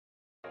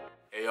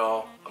Hey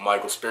y'all, I'm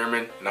Michael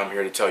Spearman, and I'm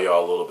here to tell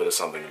y'all a little bit of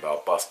something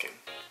about busking.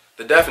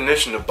 The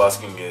definition of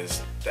busking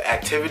is the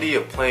activity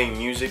of playing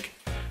music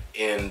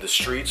in the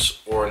streets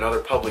or another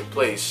public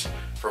place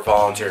for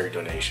voluntary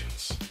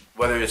donations.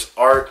 Whether it's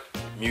art,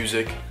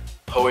 music,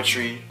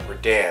 poetry, or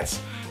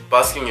dance,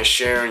 busking is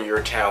sharing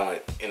your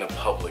talent in a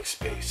public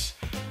space.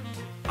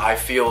 I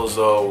feel as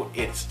though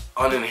it's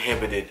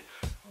uninhibited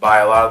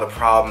by a lot of the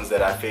problems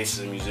that I face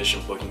as a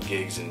musician booking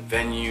gigs in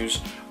venues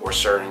or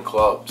certain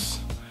clubs.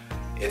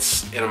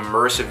 It's an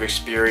immersive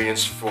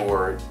experience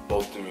for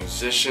both the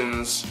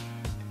musicians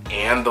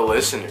and the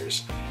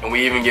listeners. And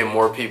we even get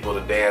more people to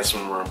dance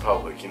when we're in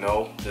public, you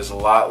know? There's a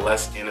lot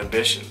less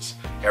inhibitions.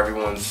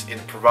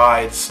 It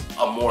provides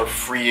a more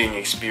freeing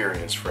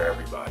experience for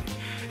everybody.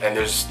 And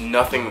there's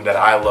nothing that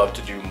I love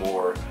to do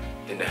more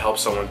than to help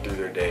someone through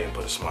their day and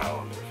put a smile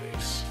on their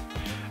face.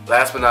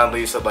 Last but not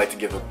least, I'd like to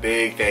give a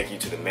big thank you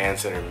to the Mann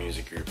Center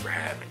Music Group for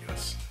having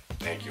us.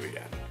 Thank you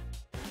again.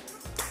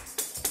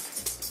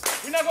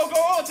 We're not gonna go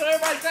on until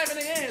everybody's clapping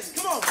their hands.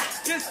 Come on,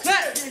 just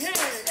clap your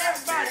hands,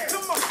 everybody.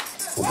 Come on.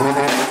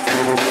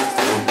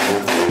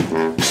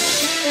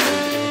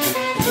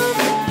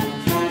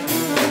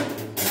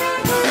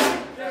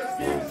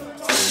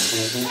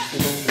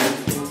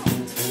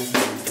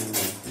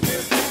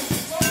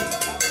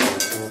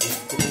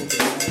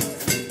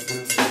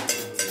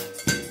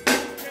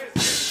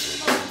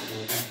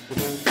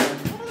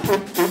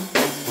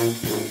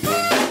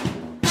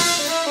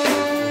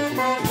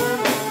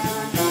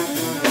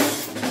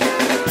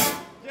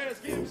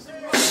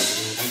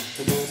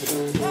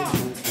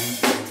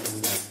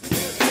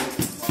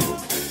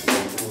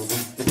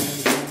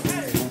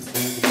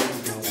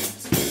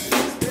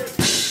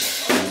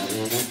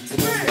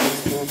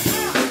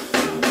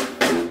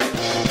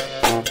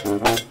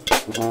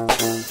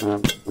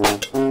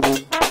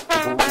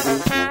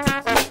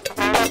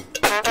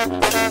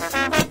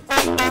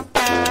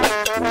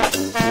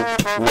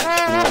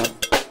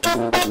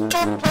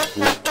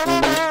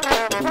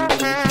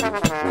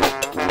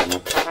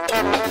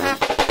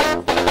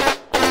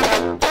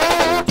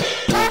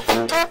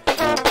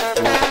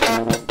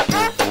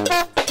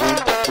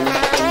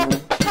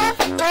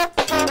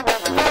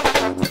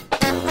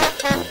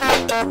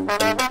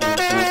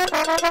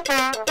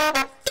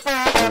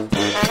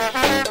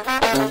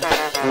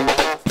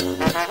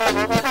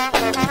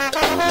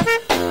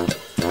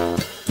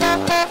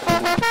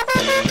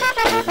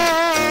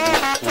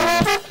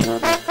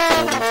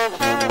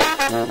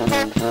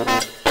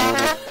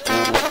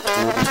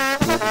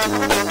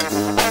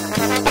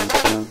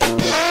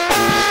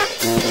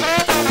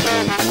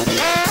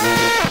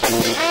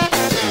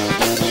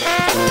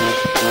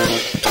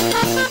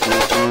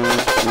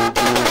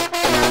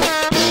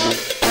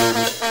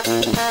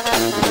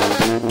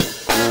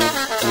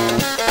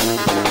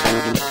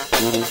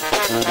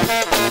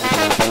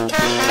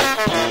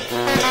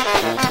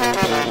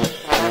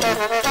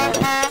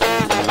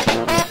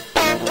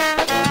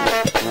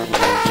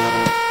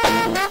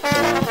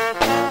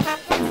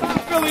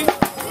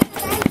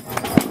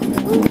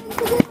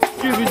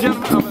 Excuse me,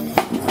 gentlemen.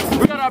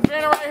 We got our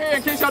banner right here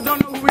in case y'all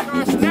don't know who we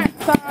are.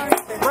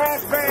 Snacktime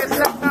Brass Band,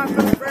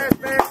 Snacktime Brass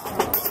Band.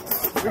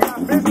 We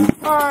got business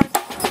cards.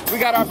 We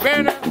got our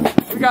banner.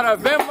 We got our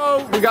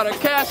Venmo. We got our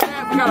Cash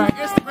App. We got our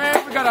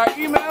Instagram. We got our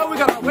email. We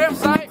got our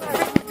website.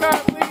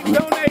 Please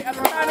donate at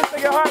the kindness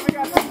of your heart. We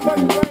got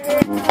 $2 right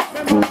here.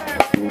 Venmo tab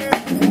right here.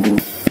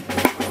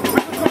 We're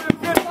just gonna have a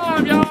good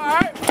time, y'all. All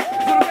right. So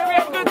if we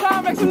have a good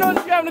time, make some noise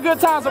if you're having a good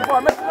time so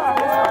far.